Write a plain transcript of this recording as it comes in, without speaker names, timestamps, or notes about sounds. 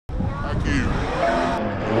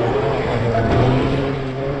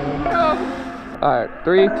Alright,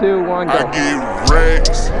 3, 2, 1, go. I get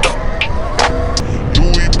racks.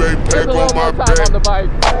 Louis Bay pack on my back. On the bike.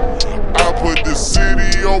 I put the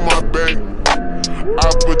city on my back.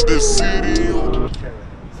 I put the city on.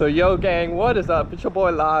 So yo gang, what is up? It's your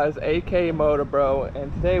boy Laz, aka MotoBroo,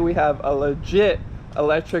 and today we have a legit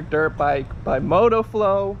electric dirt bike by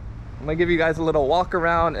MotoFlow. I'm gonna give you guys a little walk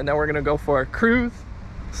around and then we're gonna go for a cruise.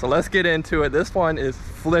 So let's get into it. This one is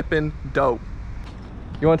flipping dope.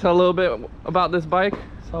 You want to tell a little bit about this bike?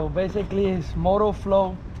 So basically it's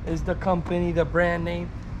MotoFlow is the company, the brand name.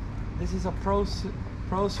 This is a pro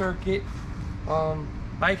circuit.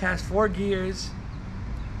 Bike has 4 gears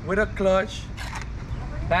with a clutch.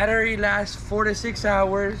 Battery lasts 4 to 6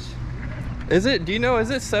 hours. Is it, do you know, is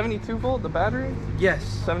it 72 volt, the battery? Yes.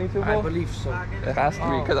 72 volt? I believe so. It has to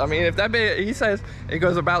be, because I mean, if that be, he says it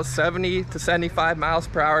goes about 70 to 75 miles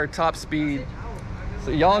per hour top speed.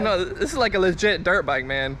 So y'all know, this is like a legit dirt bike,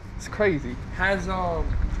 man. It's crazy. Has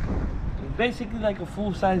basically like a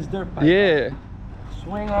full-size dirt bike. Yeah.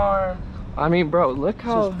 Swing arm. I mean, bro, look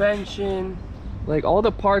how suspension. Like all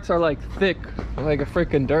the parts are like thick, like a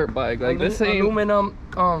freaking dirt bike. Like this ain't aluminum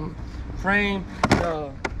frame.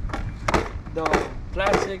 The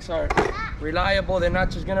plastics are reliable. They're not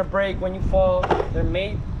just gonna break when you fall. They're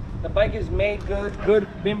made. The bike is made good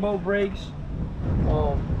bimbo brakes.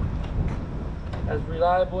 As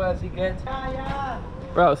reliable as it gets.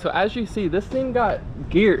 Bro, so as you see, this thing got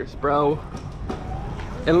gears, bro.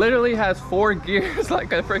 It literally has 4 gears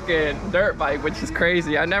like a freaking dirt bike, which is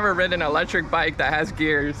crazy. I've never ridden an electric bike that has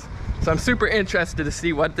gears. So I'm super interested to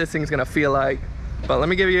see what this thing's gonna feel like. But let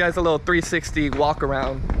me give you guys a little 360 walk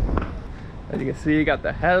around. As you can see, you got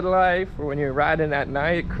the headlight for when you're riding at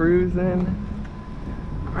night, cruising.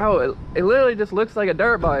 Bro, it literally just looks like a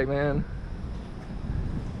dirt bike, man.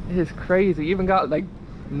 It is crazy. Even got like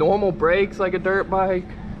normal brakes like a dirt bike.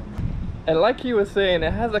 And like he was saying,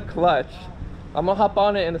 it has a clutch. I'm gonna hop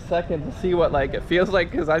on it in a second to see what like it feels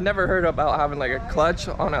like, because I've never heard about having like a clutch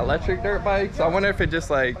on an electric dirt bike. So I wonder if it just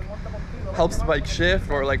like helps the bike shift,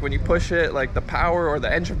 or like when you push it, like the power or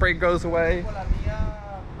the engine brake goes away.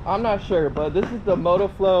 I'm not sure, but this is the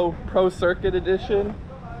MotoFlow Pro Circuit Edition.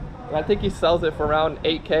 And I think he sells it for around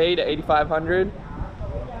 8K to 8,500.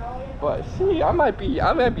 But see, I might be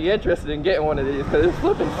interested in getting one of these because it's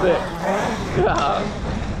flipping sick. Yeah.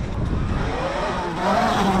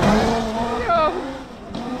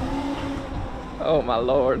 Oh my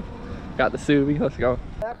lord. Got the Subi, let's go.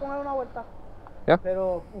 Yeah.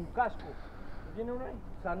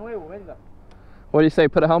 What do you say,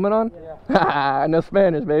 put a helmet on? Yeah. No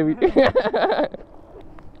Spanish, baby.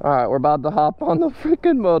 Alright, we're about to hop on the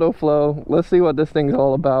freaking MotoFlow. Let's see what this thing's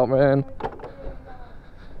all about, man.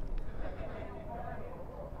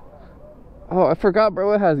 Oh, I forgot,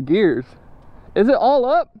 bro, it has gears. Is it all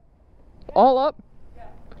up? All up?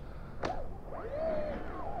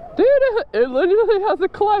 Dude, it literally has a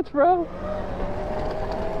clutch, bro.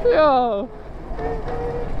 Yo.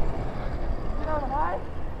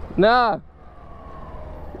 Nah.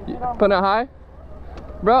 Put it high?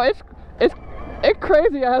 Bro, it's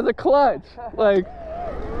crazy it has a clutch. Like,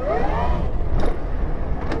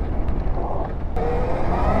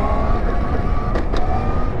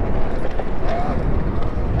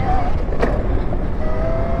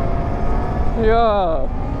 yeah.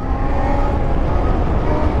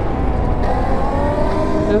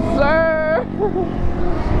 Yes, sir.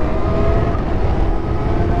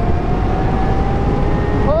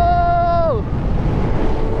 Oh!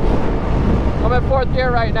 I'm in 4th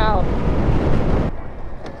gear right now.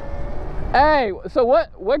 Hey, so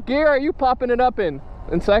what gear are you popping it up in?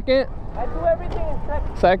 In 2nd? I do everything in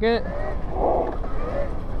 2nd. 2nd?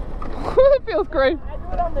 It feels great. I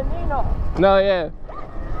do it on the knee now. No, yeah.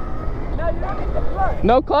 No, you don't need the clutch.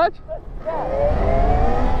 No clutch? Yeah.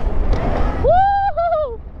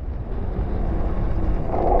 Woo!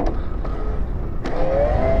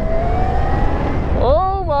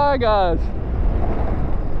 Oh my gosh.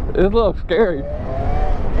 It looks scary.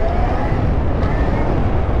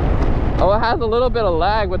 Oh, it has a little bit of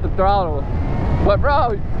lag with the throttle. But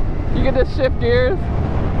bro, you can just shift gears.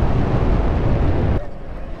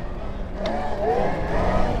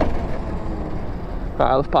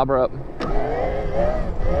 Alright, let's pop her up.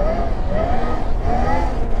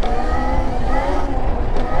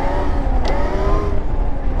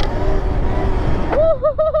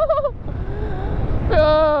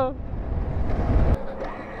 Yeah.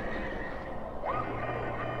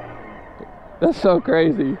 That's so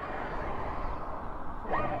crazy.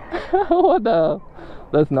 What the hell?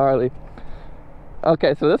 That's gnarly.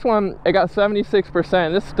 Okay, so this one, it got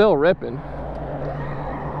 76%. It's still ripping.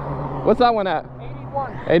 What's that one at?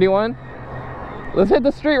 81. 81? Let's hit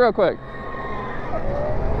the street real quick.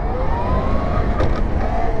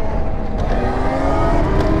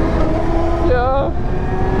 Yeah.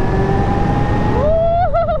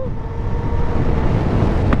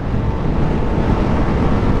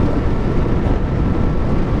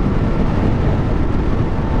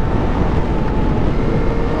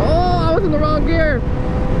 Oh, I was in the wrong gear.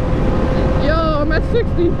 Yo, I'm at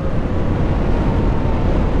 60.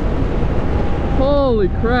 Holy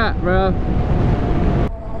crap, bro.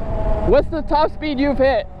 What's the top speed you've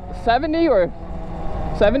hit? 70 or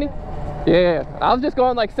 70? Yeah, I was just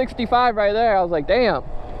going like 65 right there. I was like, damn.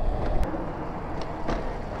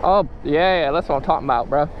 Oh, yeah, that's what I'm talking about,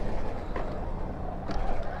 bro.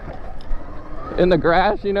 In the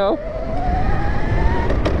grass, you know?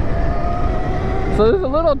 So there's a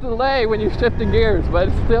little delay when you're shifting gears, but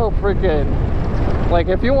it's still freaking, like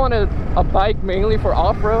if you wanted a bike mainly for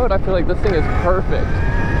off-road, I feel like this thing is perfect.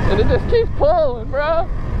 And it just keeps pulling, bro.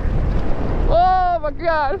 Oh my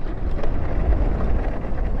God.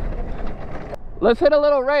 Let's hit a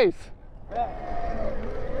little race.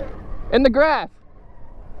 In the grass.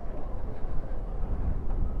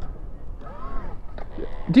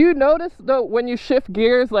 Do you notice though when you shift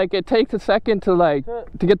gears, like it takes a second to like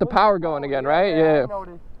to get the power going again, right? Yeah. I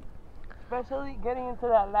noticed. Especially getting into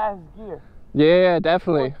that last gear. Yeah,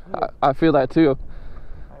 definitely. I feel that too.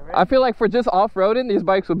 I feel like for just off-roading, these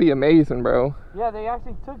bikes would be amazing, bro. Yeah, they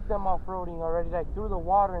actually took them off-roading already, like through the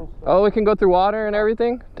water and stuff. Oh, it can go through water and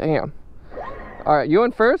everything? Damn. All right, you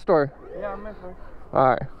in first or? Yeah, I'm in first.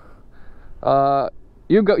 All right.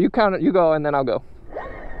 You go. You count it. You go, and then I'll go.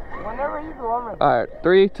 Whenever you go, I'm ready. All right,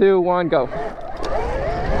 3, 2, 1, go.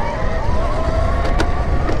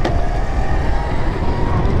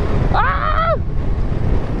 Ah!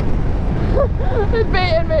 It's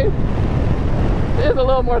beating me. There's a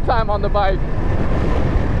little more time on the bike.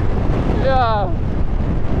 Yeah.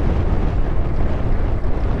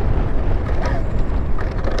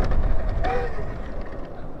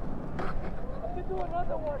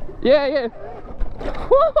 Yeah, yeah.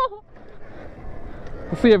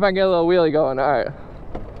 Let's see if I can get a little wheelie going. All right.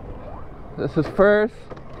 This is first,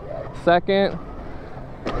 second.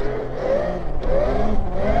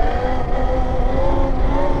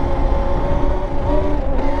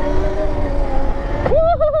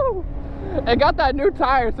 Woo! It got that new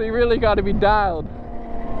tire, so you really got to be dialed.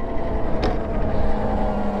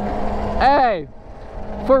 Hey,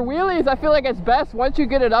 for wheelies, I feel like it's best once you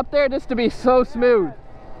get it up there just to be so smooth.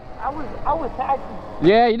 I was happy.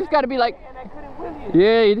 Yeah, you just got to be like. And I couldn't wheel it.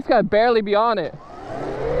 Yeah, you just gotta barely be on it.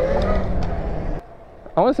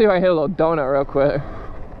 I wanna see if I can hit a little donut real quick.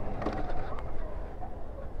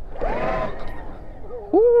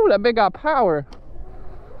 Ooh, that big got power.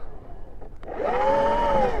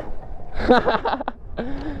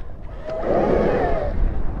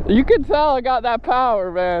 You can tell I got that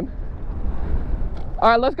power, man.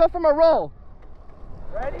 Alright, let's go from a roll.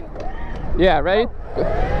 Ready? Yeah, ready?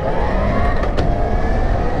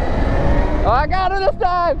 Oh, I got it this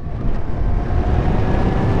time!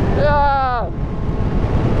 Yeah!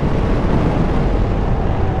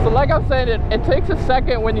 So like I'm saying, it takes a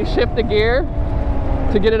second when you shift the gear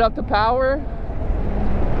to get it up to power,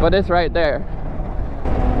 but it's right there.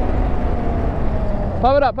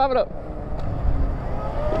 Pump it up, pump it up.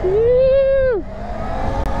 Woo!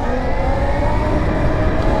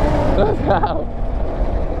 Let's go.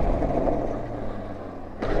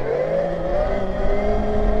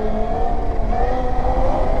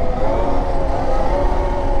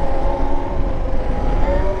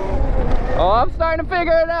 Oh, I'm starting to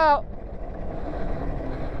figure it out.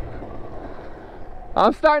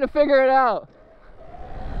 I'm starting to figure it out.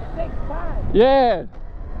 It takes time. Yeah.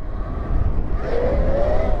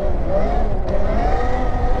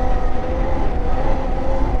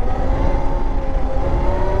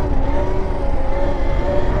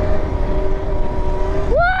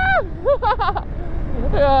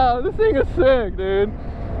 Yeah, this thing is sick, dude.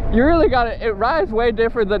 You really got it. It rides way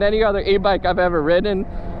different than any other e-bike I've ever ridden,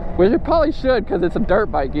 which it probably should because it's a dirt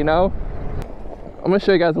bike, you know. I'm gonna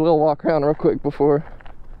show you guys a little walk around real quick before.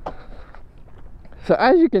 So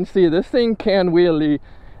as you can see, this thing can wheelie.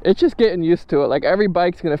 It's just getting used to it. Like every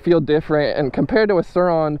bike's gonna feel different, and compared to a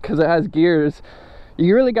Sur-Ron, because it has gears,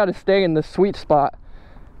 you really got to stay in the sweet spot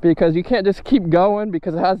because you can't just keep going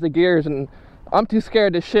because it has the gears, and I'm too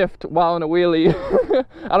scared to shift while in a wheelie.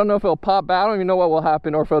 I don't know if it'll pop out. I don't even know what will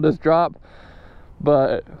happen or if it'll just drop.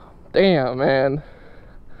 But damn, man,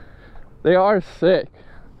 they are sick.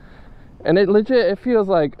 And it legit, it feels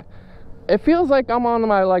like it feels like I'm on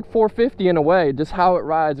my like 450 in a way, just how it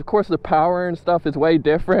rides. Of course the power and stuff is way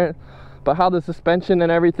different, but how the suspension and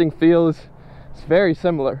everything feels, it's very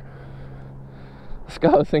similar. Let's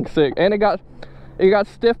go, this thing's sick. And it got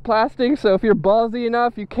stiff plastic, so if you're ballsy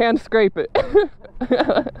enough, you can scrape it.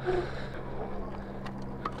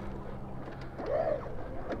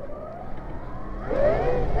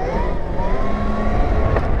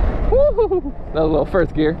 Woo! That was a little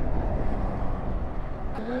first gear.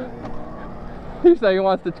 He said he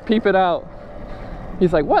wants to peep it out.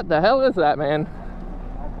 He's like, what the hell is that, man?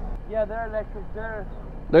 Yeah, they're electric.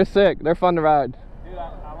 They're sick. They're fun to ride. Dude,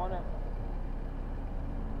 I want to...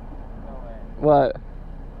 No way. What?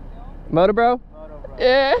 MotoBroo? MotoBroo.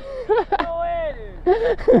 Yeah. No way, dude.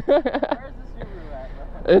 Where's the Subaru at,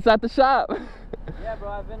 bro? It's at the shop. Yeah, bro,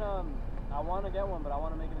 I've been, I want to get one, but I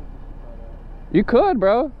want to make it into Supermoto. You could,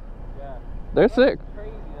 bro. Yeah. They're sick. It's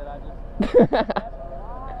crazy that I just... That's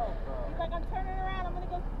wild, bro. He's like, I'm turning around, I'm going to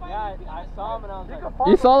go find you. Yeah, I saw him and I was like...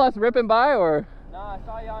 You saw us ripping by, or? No, I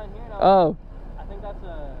saw y'all in here and I think that's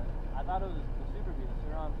I thought it was the Supermoto, the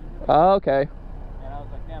Suron Supermoto. Oh, okay. And I was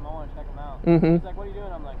like, damn, I want to check him out. Mm-hmm. He's like, what are you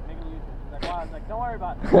doing? I'm like, making a YouTube. He's like, wow. I was like, don't worry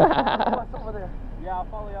about it. What's over there? Yeah, I'll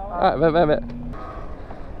follow y'all. Alright, bet.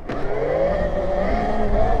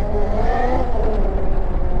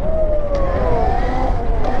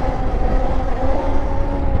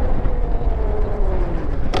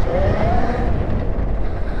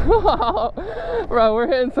 Bro, we're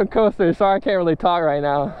hitting some coasters. Sorry, I can't really talk right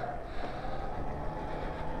now.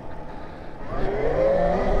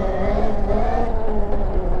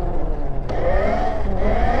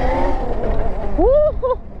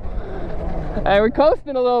 Woo! Hey, we're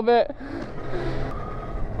coasting a little bit.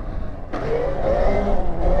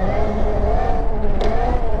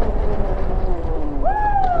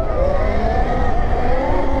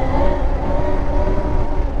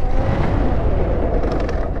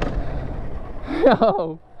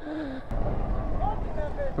 Yo,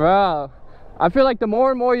 bro, I feel like the more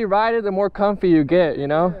and more you ride it, the more comfy you get, you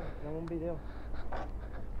know? You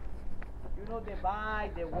know the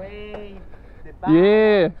bike, the wave, the back.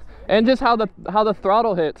 Yeah, and just how the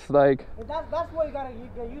throttle hits, like. That's what you gotta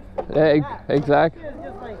get used to. Yeah, exactly. It's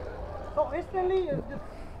just like so instantly. It's just.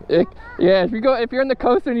 Yeah, if you're in the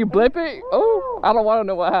coaster and you blip it, oh, I don't want to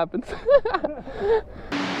know what happens.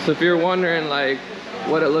 So if you're wondering like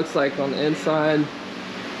what it looks like on the inside,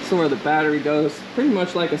 so where the battery goes, pretty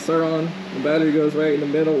much like a Suron. The battery goes right in the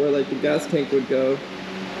middle where like the gas tank would go.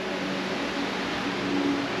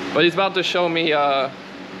 But he's about to show me, I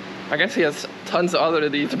guess he has tons of other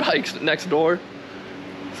of these bikes next door.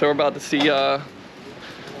 So we're about to see the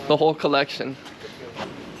whole collection.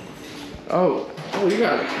 Oh, you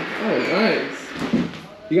got it. Oh, nice.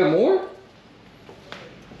 You got more?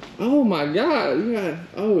 Oh my God, you got,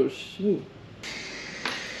 oh shoot.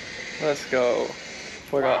 Let's go.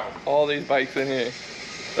 We got all these bikes in here.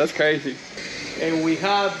 That's crazy. And we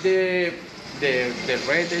have the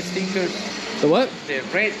red stickers. The what? The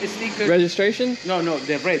red stickers. Registration? No,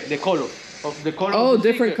 the red, the color. Of the color. Oh, of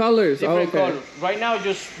the different sticker. colors. Different okay. colors. Right now,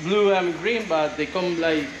 just blue and green, but they come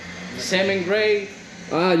like salmon gray.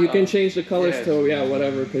 Ah, you can change the colors yes. to, yeah,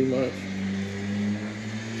 whatever, pretty much.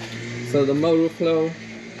 So the MotoFlow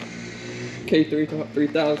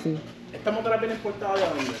K3000.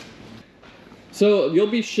 So you'll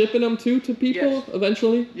be shipping them too to people yes.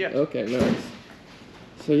 eventually? Yeah. Okay, nice.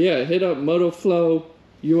 So yeah, hit up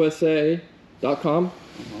MotoFlowUSA.com.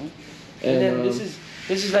 And then this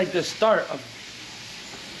is like the start of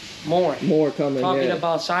more coming. Talking yeah.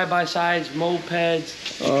 about side-by-sides, mopeds,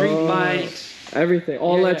 street bikes. Everything,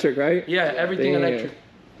 all electric, right? Yeah, everything Damn. electric.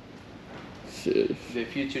 Shit. The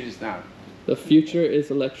future is now. The future is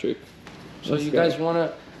electric. So Let's you go. guys want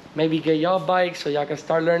to maybe get y'all bikes so y'all can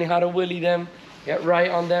start learning how to wheelie them, get right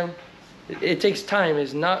on them. It takes time.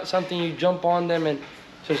 It's not something you jump on them and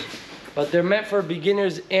just, but they're meant for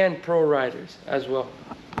beginners and pro riders as well.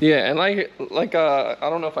 Yeah, and like I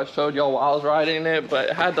don't know if I showed y'all while I was riding it,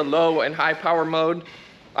 but it had the low and high power mode.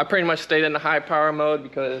 I pretty much stayed in the high power mode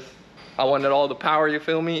because I wanted all the power, you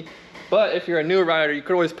feel me? But if you're a new rider, you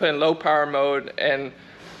could always put in low power mode. And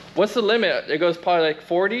what's the limit? It goes probably like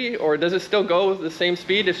 40, or does it still go the same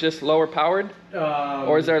speed? It's just lower powered?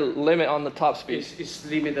 Or is there a limit on the top speed? It's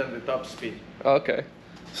limited on the top speed. Okay.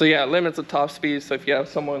 So yeah, limits the top speed. So if you have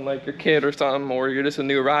someone like your kid or something, or you're just a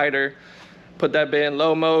new rider, put that bit in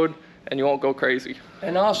low mode and you won't go crazy.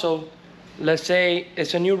 And also, let's say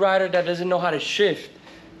it's a new rider that doesn't know how to shift.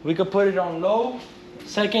 We could put it on low,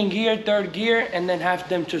 second gear, third gear, and then have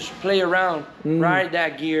them just play around, ride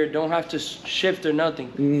that gear, don't have to shift or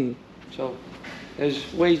nothing. So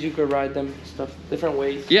There's ways you could ride them, stuff, different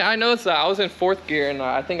ways. Yeah, I noticed that. I was in 4th gear and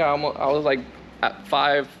I think I was like at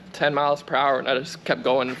 5-10 miles per hour and I just kept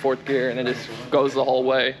going in 4th gear and it just goes the whole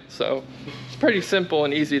way. So it's pretty simple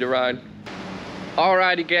and easy to ride.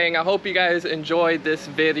 Alrighty gang, I hope you guys enjoyed this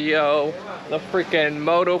video. The freaking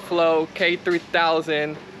MotoFlow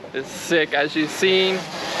K3000 is sick, as you've seen.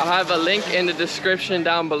 I'll have a link in the description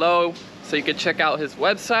down below so you can check out his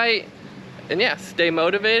website. And yeah, stay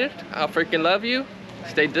motivated. I'll freaking love you.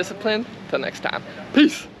 Stay disciplined. Till next time.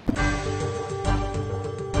 Peace.